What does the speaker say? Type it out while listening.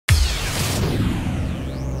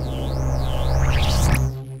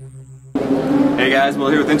guys, Will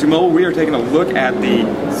here with IntoMobile. We are taking a look at the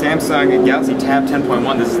Samsung Galaxy Tab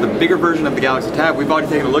 10.1. This is the bigger version of the Galaxy Tab. We've already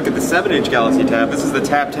taken a look at the 7-inch Galaxy Tab. This is the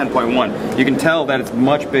Tab 10.1. You can tell that it's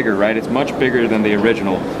much bigger, right? It's much bigger than the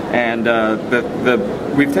original. And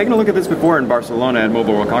we've taken a look at this before in Barcelona at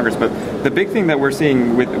Mobile World Congress, but the big thing that we're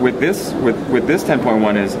seeing with this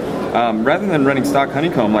 10.1 is rather than running stock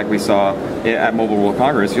Honeycomb like we saw at Mobile World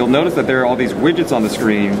Congress, you'll notice that there are all these widgets on the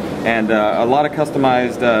screen and a lot of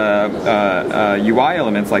customized UI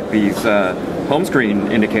elements like these home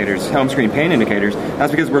screen indicators, home screen pane indicators.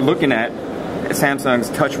 That's because we're looking at Samsung's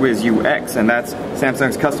TouchWiz UX, and that's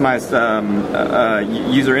Samsung's customized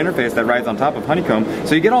user interface that rides on top of Honeycomb.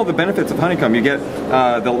 So you get all the benefits of Honeycomb. You get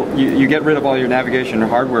you get rid of all your navigation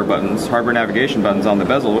hardware navigation buttons on the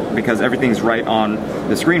bezel, because everything's right on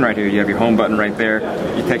the screen right here. You have your home button right there.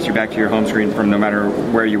 It takes you back to your home screen from no matter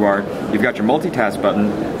where you are. You've got your multitask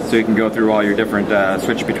button, so you can go through all your different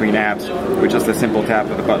switch between apps with just a simple tap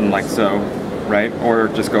of the button like so. Right, or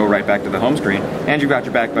just go right back to the home screen. And you've got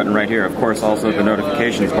your back button right here. Of course, also the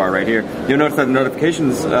notifications bar right here. You'll notice that the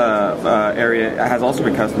notifications area has also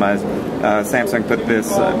been customized. Samsung put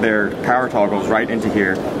their power toggles right into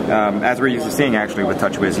here, as we're used to seeing actually with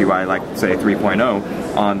TouchWiz UI, like say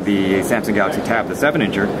 3.0 on the Samsung Galaxy Tab, the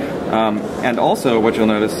 7-incher. And also, what you'll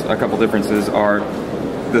notice, a couple differences are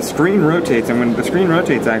the screen rotates, and when the screen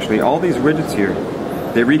rotates, actually, all these widgets here,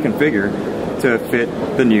 they reconfigure to fit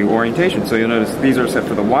the new orientation. So you'll notice these are set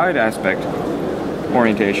for the wide aspect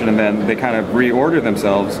orientation, and then they kind of reorder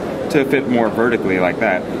themselves to fit more vertically like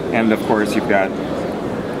that. And of course you've got,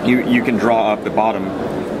 you can draw up the bottom,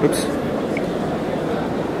 oops.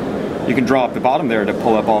 You can draw up the bottom there to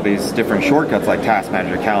pull up all these different shortcuts like Task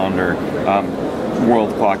Manager, Calendar,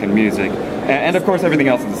 World Clock, and Music. And of course everything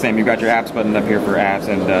else is the same. You've got your apps button up here for apps,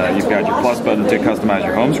 and you've got your plus button to customize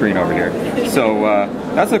your home screen over here. So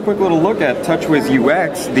that's a quick little look at TouchWiz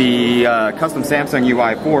UX, the custom Samsung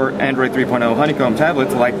UI for Android 3.0 Honeycomb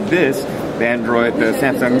tablets like this, the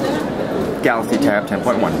Samsung Galaxy Tab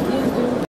 10.1.